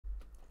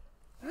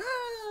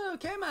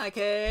Okay, my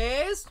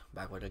case.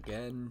 Backward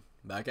again.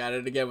 Back at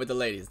it again with the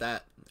ladies.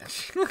 That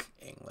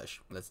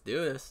English. Let's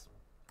do this.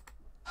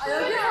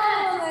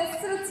 여기서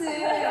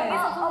스트레치.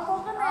 여기서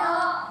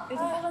뻐근해요.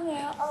 요즘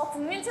뻐근해요.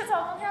 국민 체조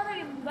한번 해야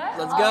되겠는데?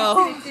 Let's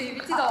go.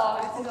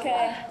 미치다.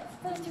 오케이.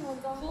 스트레치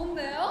먼저.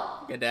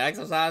 좋은데요? Get the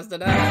exercise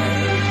today.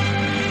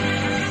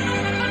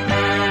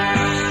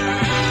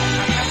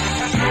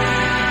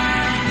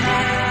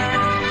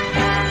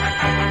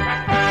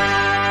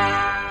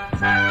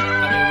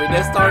 We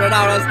just started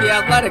out as the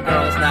athletic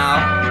girls now.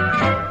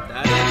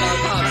 That is our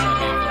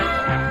concept.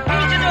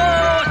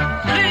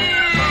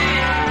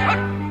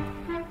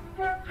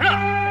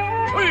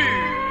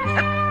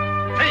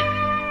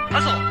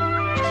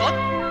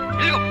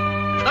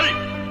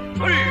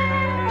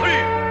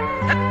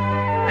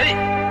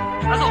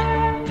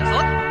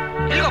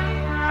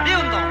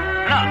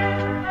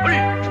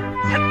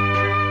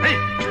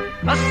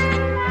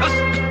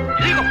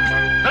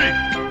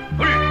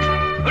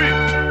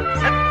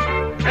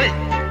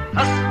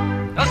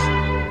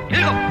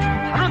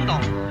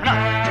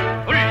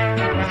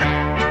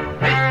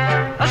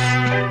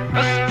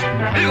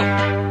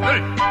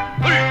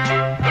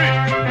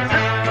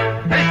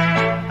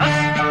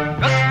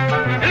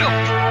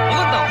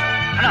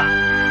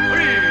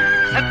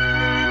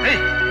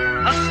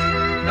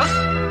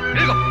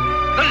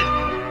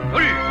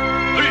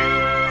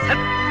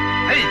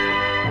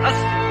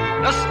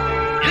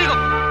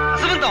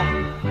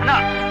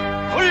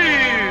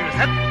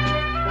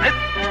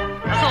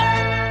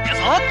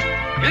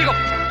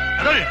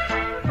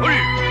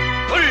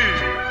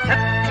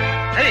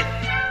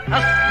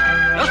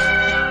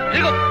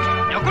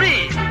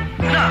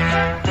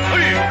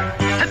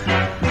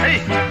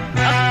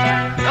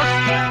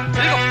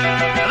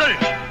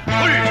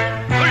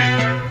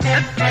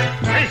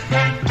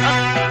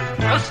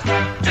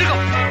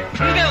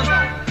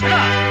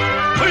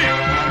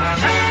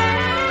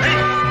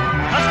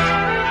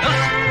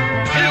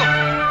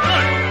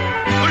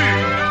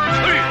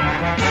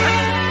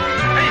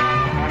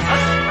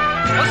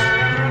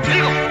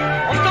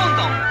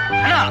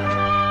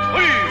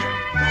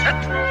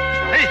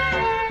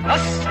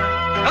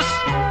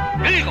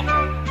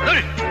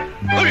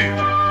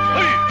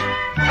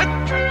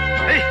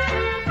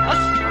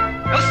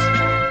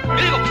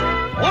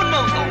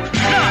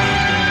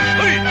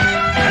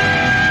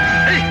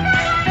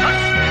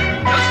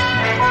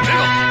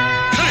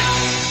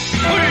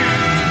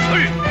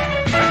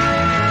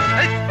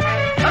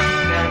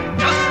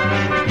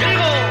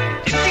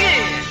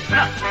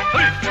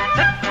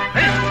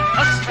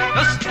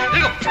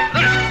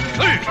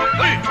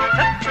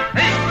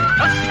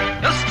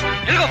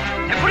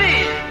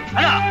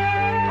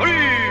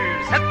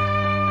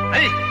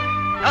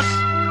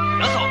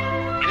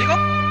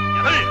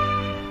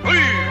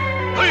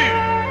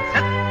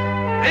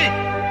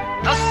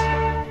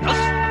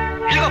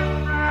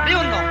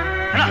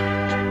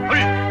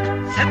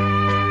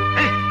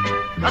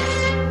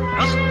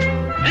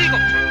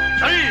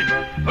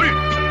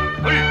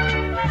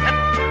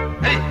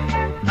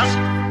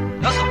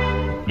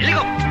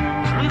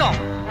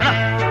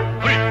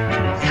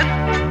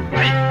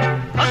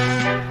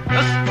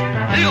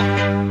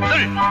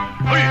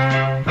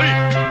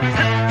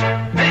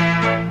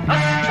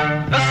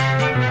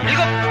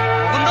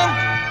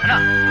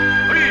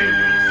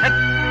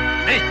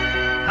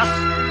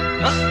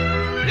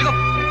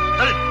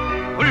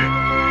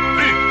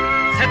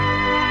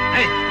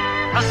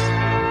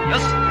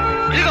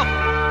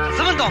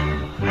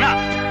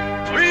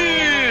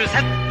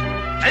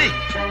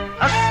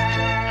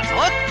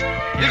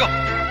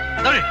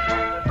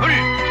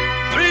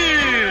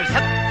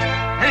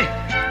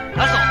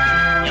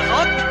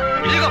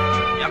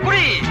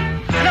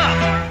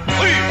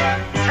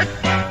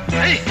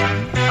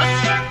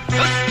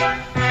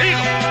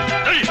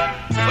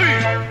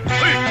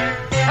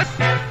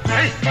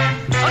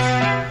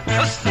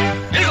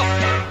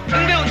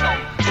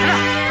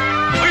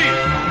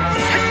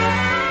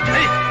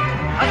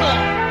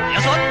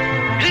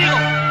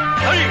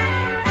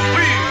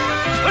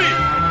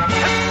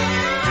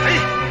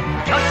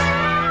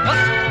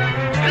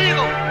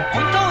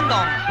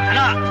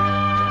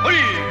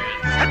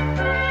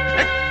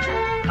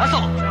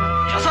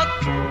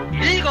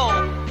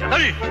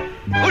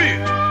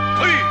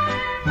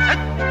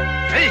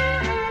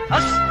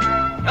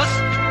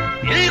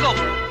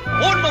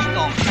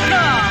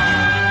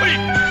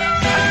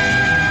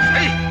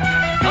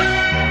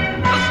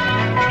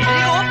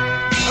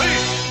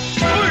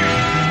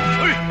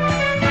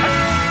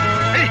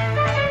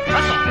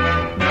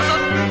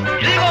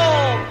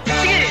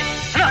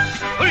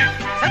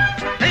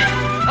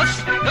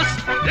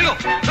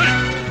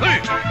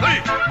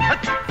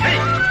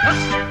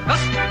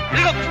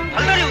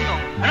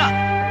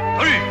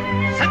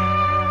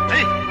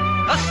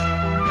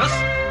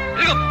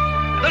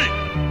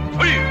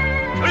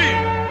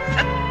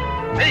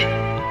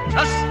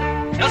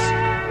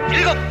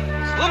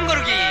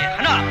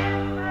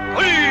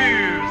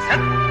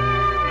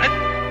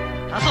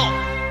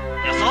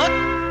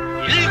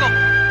 일곱,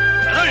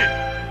 여덟,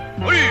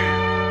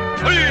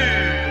 둘,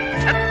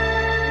 셋.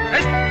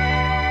 넷,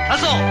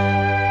 다섯,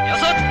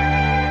 여섯,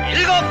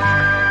 일곱,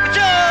 그쵸?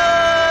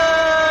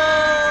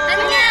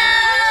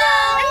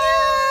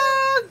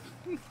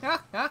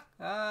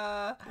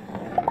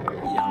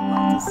 Yeah,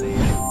 love to see it.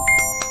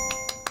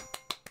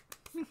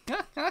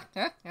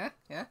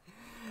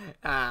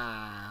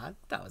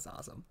 That was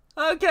awesome.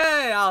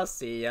 Okay, I'll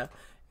see ya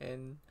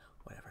in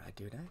whatever I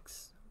do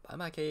next. Bye,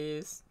 my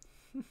keys.